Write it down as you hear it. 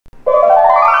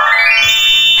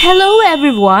Hello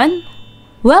everyone!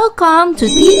 Welcome to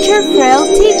Teacher Frel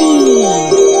TV!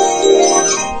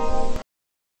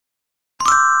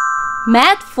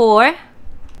 Math 4,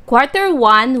 Quarter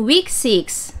 1, Week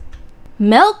 6,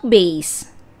 MELC-BASED.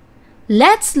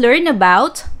 Let's learn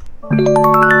about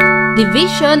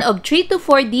division of 3 to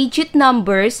 4 digit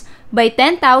numbers by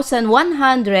 10,100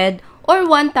 or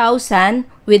 1,000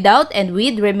 without and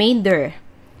with remainder.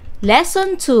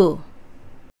 Lesson 2.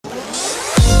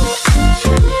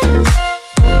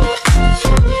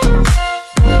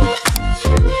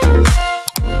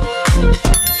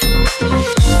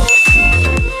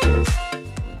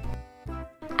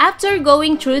 After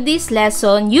going through this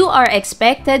lesson, you are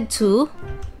expected to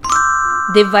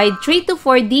divide 3 to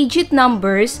 4 digit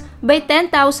numbers by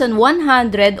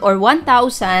 10,100 or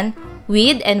 1,000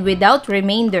 with and without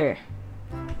remainder.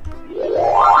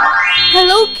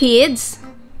 Hello kids!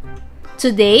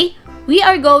 Today, we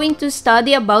are going to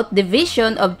study about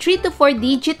division of 3 to 4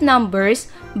 digit numbers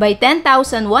by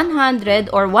 10,100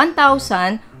 or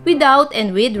 1,000 without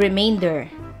and with remainder.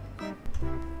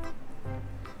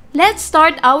 Let's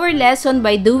start our lesson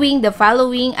by doing the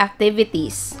following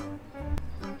activities.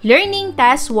 Learning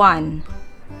Task 1.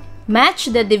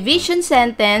 Match the division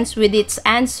sentence with its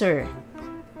answer.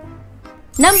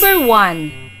 Number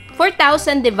 1.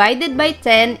 4,000 divided by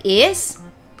 10 is?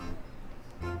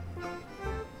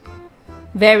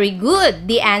 Very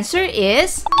good. The answer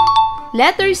is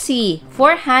letter C,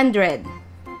 400.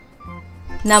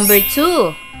 Number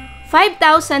 2.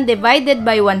 5,000 divided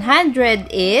by 100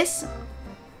 is?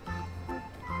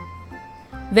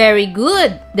 Very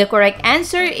good. The correct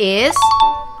answer is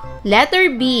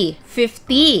letter B,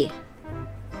 50.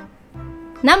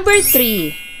 Number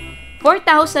 3.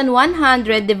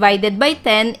 4,100 divided by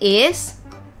 10 is?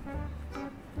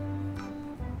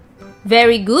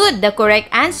 Very good. The correct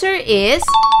answer is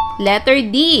letter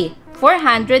D,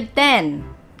 410.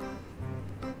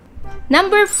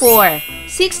 Number 4.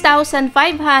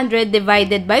 6,500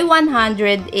 divided by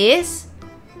 100 is?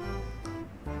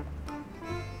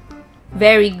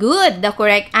 Very good. The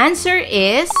correct answer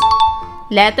is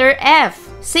letter F,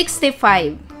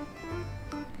 65.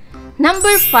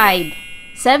 Number 5.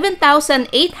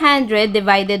 7,800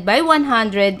 divided by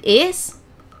 100 is?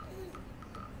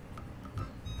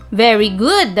 Very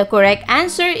good. The correct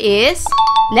answer is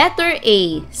letter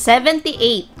A,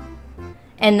 78.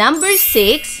 And number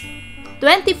 6.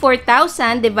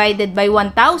 24,000 divided by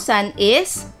 1,000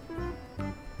 is?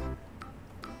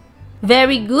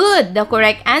 Very good. The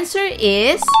correct answer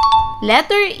is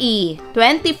letter E,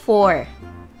 24.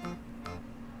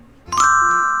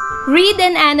 Read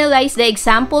and analyze the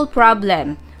example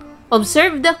problem.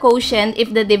 Observe the quotient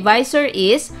if the divisor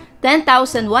is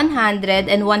 10,100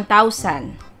 and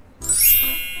 1,000.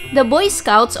 The Boy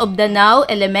Scouts of Danao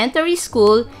Elementary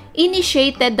School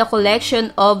initiated the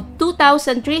collection of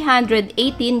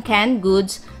 2,318 canned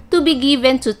goods to be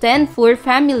given to 10 poor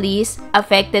families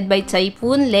affected by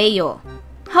Typhoon Leo.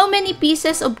 How many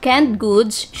pieces of canned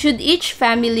goods should each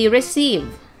family receive?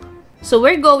 So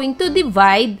we're going to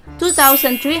divide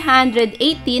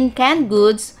 2,318 canned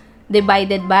goods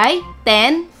divided by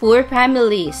 10 poor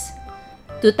families.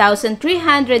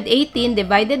 2,318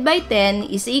 divided by 10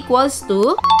 is equals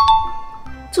to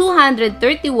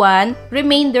 231,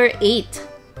 remainder 8.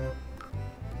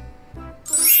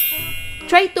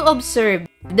 Try to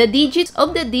observe. The digits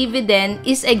of the dividend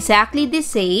is exactly the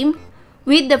same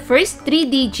with the first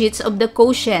 3 digits of the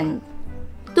quotient.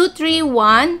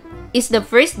 231 is the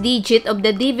first digit of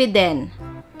the dividend.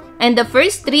 And the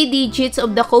first 3 digits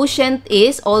of the quotient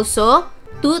is also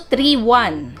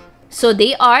 231. So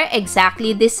they are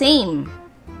exactly the same.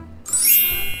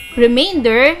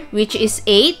 Remainder, which is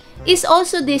 8, is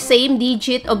also the same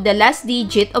digit of the last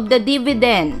digit of the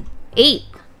dividend,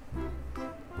 8.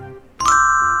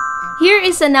 Here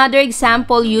is another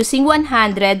example using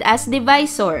 100 as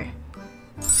divisor.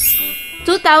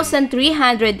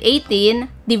 2,318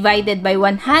 divided by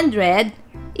 100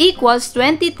 equals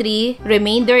 23,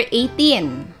 remainder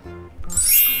 18.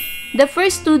 The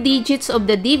first 2 digits of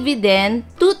the dividend,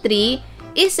 23,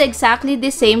 is exactly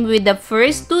the same with the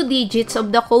first 2 digits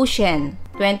of the quotient,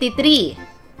 23.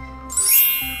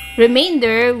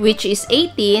 Remainder, which is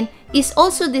 18, is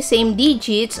also the same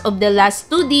digits of the last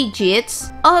 2 digits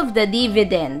of the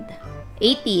dividend,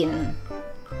 18.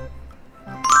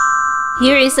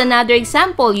 Here is another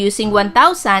example using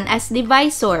 1,000 as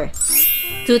divisor.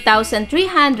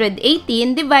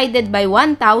 2,318 divided by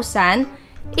 1,000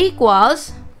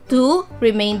 equals 2,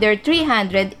 remainder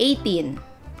 318.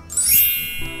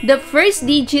 The first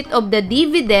digit of the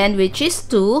dividend, which is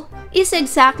 2, is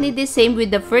exactly the same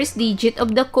with the first digit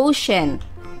of the quotient,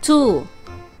 2.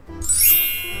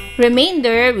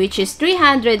 Remainder, which is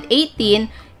 318,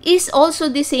 is also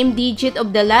the same digit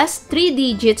of the last 3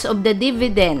 digits of the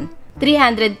dividend,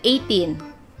 318.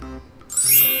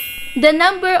 The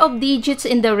number of digits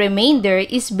in the remainder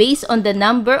is based on the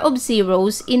number of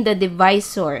zeros in the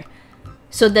divisor.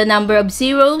 So the number of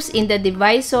zeros in the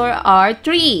divisor are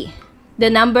 3. The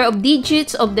number of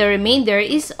digits of the remainder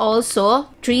is also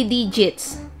 3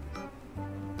 digits.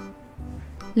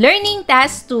 Learning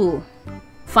Task 2.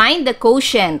 Find the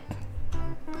quotient.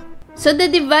 So the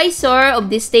divisor of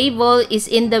this table is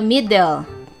in the middle,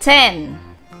 10.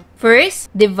 First,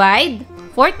 divide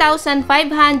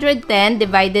 4,510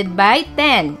 divided by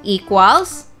 10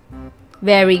 equals,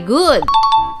 very good,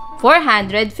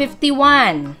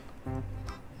 451.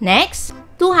 Next,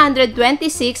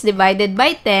 226 divided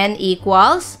by 10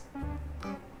 equals,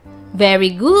 very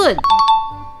good,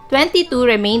 22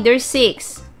 remainder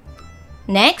 6.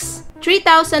 Next,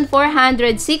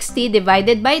 3,460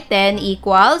 divided by 10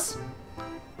 equals,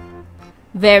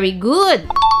 very good,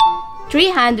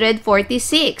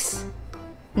 346.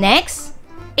 Next,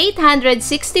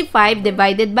 865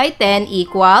 divided by 10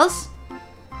 equals,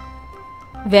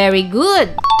 very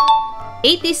good,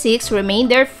 86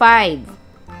 remainder 5.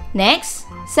 Next,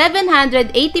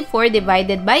 784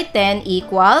 divided by 10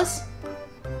 equals,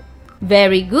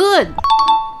 very good,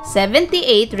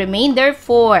 78 remainder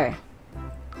 4.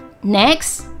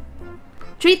 Next,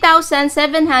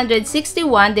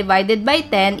 3,761 divided by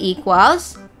 10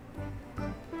 equals,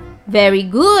 very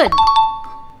good,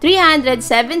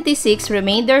 376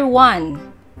 remainder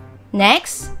 1.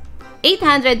 Next,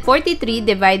 843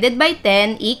 divided by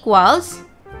 10 equals,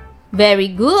 very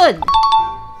good,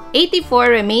 84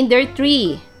 remainder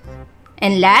 3.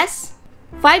 And last,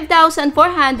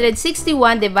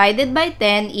 5,461 divided by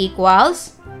 10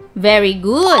 equals, very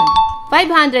good,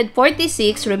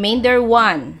 546 remainder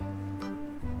 1.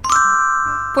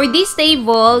 For this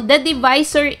table, the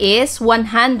divisor is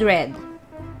 100.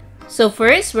 So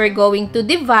first, we're going to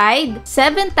divide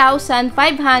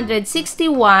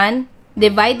 7,561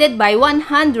 divided by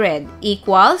 100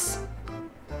 equals,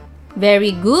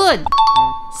 very good,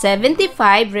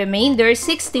 75 remainder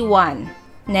 61.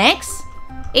 Next,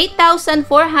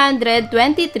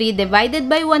 8,423 divided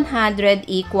by 100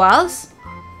 equals,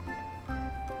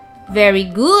 very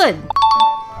good,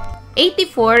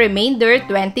 84 remainder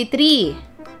 23.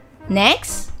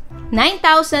 Next,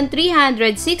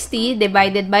 9,360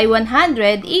 divided by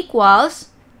 100 equals,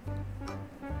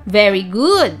 very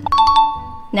good,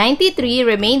 93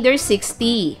 remainder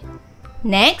 60.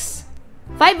 Next,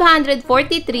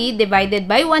 543 divided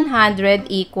by 100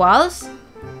 equals,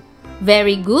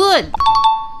 very good,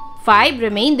 5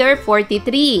 remainder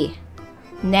 43.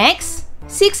 Next,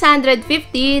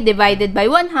 650 divided by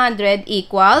 100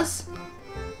 equals,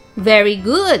 very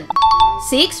good,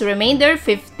 6 remainder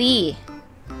 50.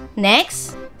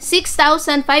 Next,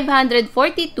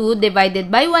 6,542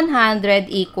 divided by 100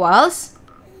 equals,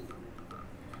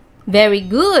 very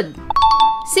good,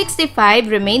 65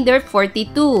 remainder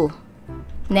 42.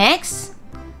 Next,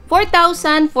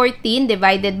 4,014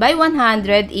 divided by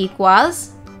 100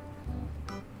 equals,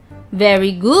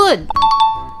 very good,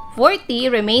 40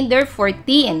 remainder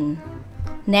 14.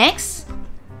 Next,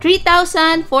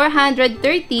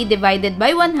 3,430 divided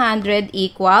by 100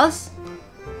 equals,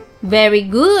 very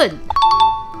good,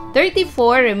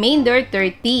 34 remainder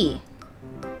 30.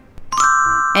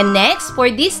 And next, for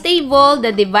this table,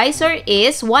 the divisor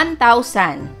is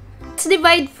 1,000. Let's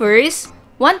divide first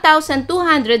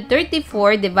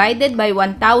 1,234 divided by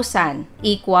 1,000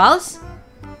 equals,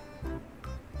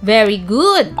 very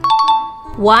good,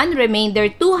 1 remainder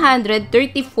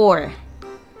 234.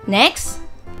 Next,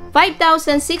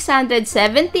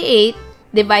 5,678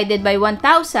 divided by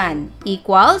 1,000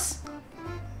 equals,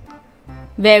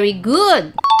 very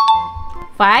good,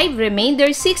 5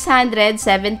 remainder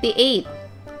 678.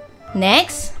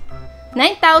 Next,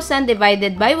 9,000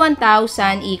 divided by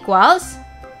 1,000 equals,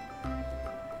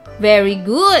 very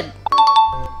good,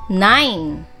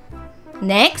 9.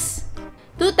 Next,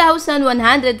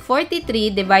 2,143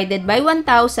 divided by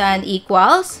 1,000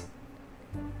 equals,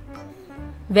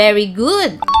 very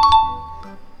good,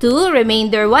 2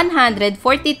 remainder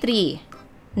 143.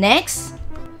 Next,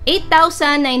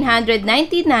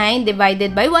 8,999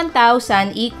 divided by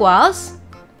 1,000 equals,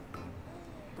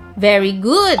 very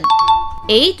good,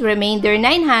 8 remainder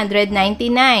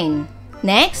 999.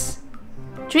 Next,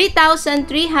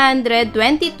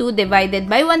 3,322 divided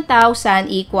by 1,000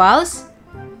 equals,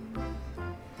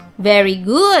 very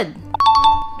good,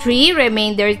 3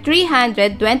 remainder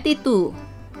 322.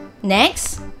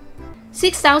 Next,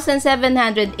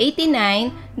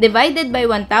 6,789 divided by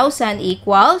 1,000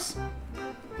 equals,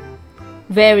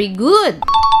 Very good!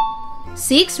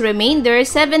 6 remainder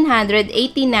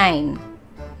 789.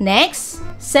 Next,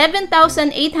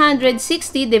 7,860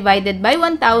 divided by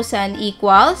 1,000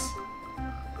 equals?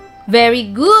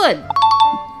 Very good!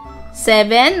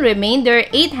 7 remainder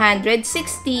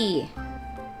 860.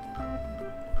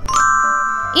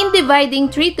 In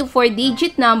dividing 3 to 4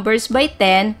 digit numbers by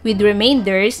 10 with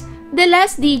remainders, the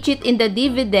last digit in the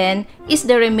dividend is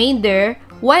the remainder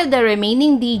while the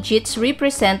remaining digits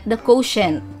represent the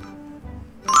quotient.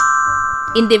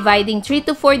 In dividing 3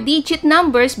 to 4 digit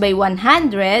numbers by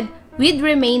 100 with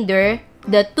remainder,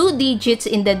 the 2 digits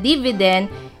in the dividend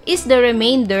is the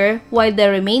remainder while the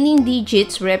remaining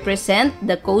digits represent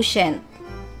the quotient.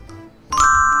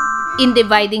 In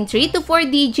dividing 3 to 4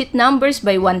 digit numbers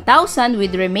by 1,000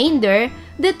 with remainder,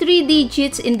 the 3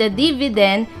 digits in the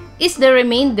dividend is the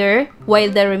remainder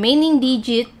while the remaining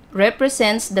digit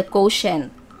represents the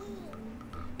quotient.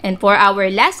 And for our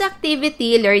last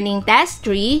activity, learning task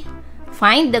 3,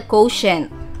 find the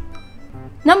quotient.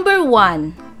 Number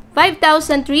 1.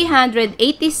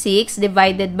 5,386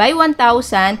 divided by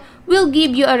 1,000 will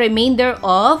give you a remainder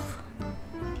of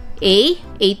A.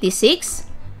 86,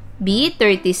 B.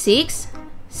 36,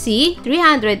 C.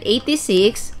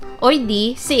 386, or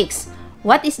D. 6.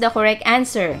 What is the correct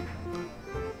answer?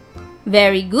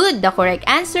 Very good. The correct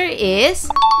answer is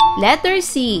letter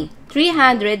C.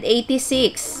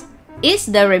 386 is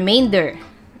the remainder.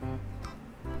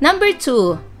 Number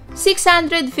 2.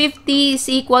 650 is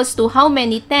equals to how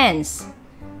many tens?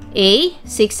 A.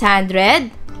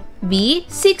 600, B.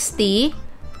 60,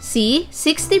 C.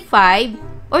 65,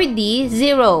 or D.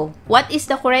 0. What is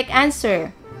the correct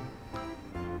answer?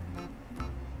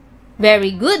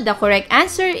 Very good. The correct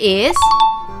answer is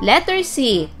letter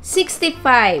C.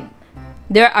 65.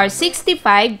 There are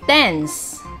 65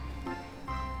 tens.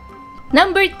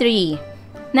 Number 3.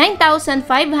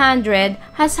 9,500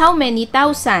 has how many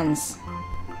thousands?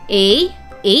 A.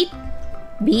 8,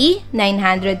 B.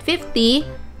 950,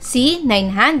 C.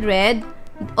 900,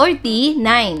 or D.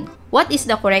 9. What is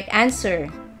the correct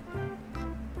answer?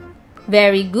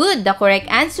 Very good. The correct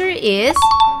answer is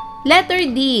letter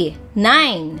D.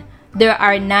 9. There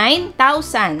are 9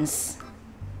 thousands.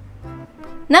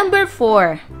 Number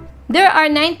 4. There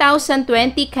are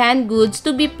 9,020 canned goods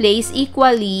to be placed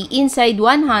equally inside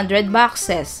 100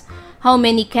 boxes. How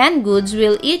many canned goods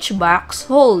will each box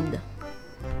hold?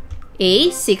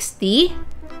 A. 60,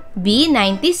 B.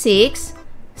 96,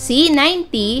 C.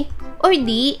 90, or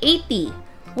D. 80.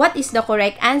 What is the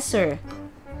correct answer?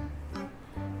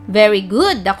 Very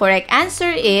good. The correct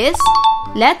answer is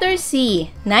letter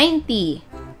C. 90.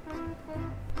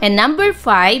 And number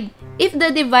 5. If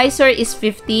the divisor is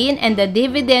 15 and the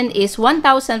dividend is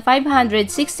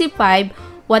 1,565,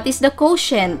 what is the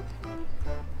quotient?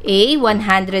 A.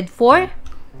 104,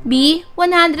 B.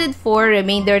 104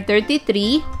 remainder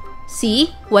 33,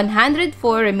 C.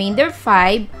 104 remainder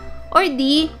 5, or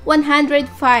D.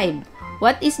 105.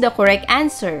 What is the correct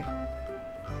answer?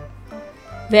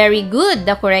 Very good.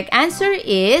 The correct answer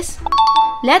is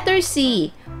letter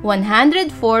C.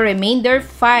 104 remainder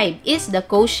 5 is the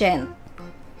quotient.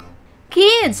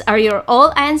 Kids, are your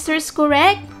all answers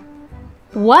correct?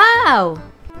 Wow!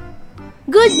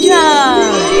 Good job!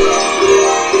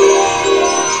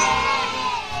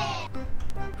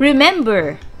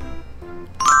 Remember,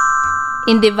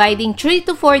 in dividing 3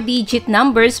 to 4 digit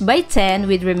numbers by 10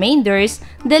 with remainders,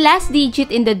 the last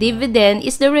digit in the dividend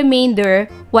is the remainder,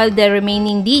 while the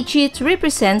remaining digit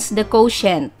represents the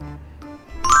quotient.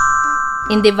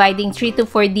 In dividing 3 to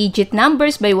 4 digit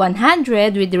numbers by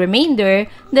 100 with remainder,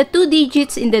 the 2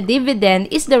 digits in the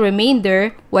dividend is the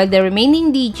remainder, while the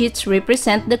remaining digits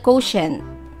represent the quotient.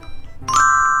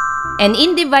 And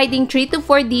in dividing 3 to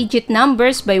 4 digit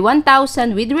numbers by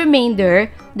 1,000 with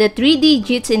remainder, the 3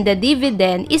 digits in the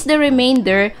dividend is the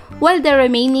remainder, while the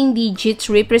remaining digits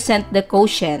represent the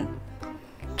quotient.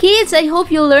 Kids, I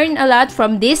hope you learned a lot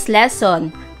from this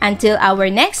lesson. Until our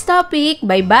next topic,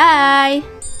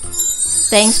 bye-bye!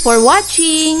 Thanks for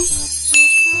watching!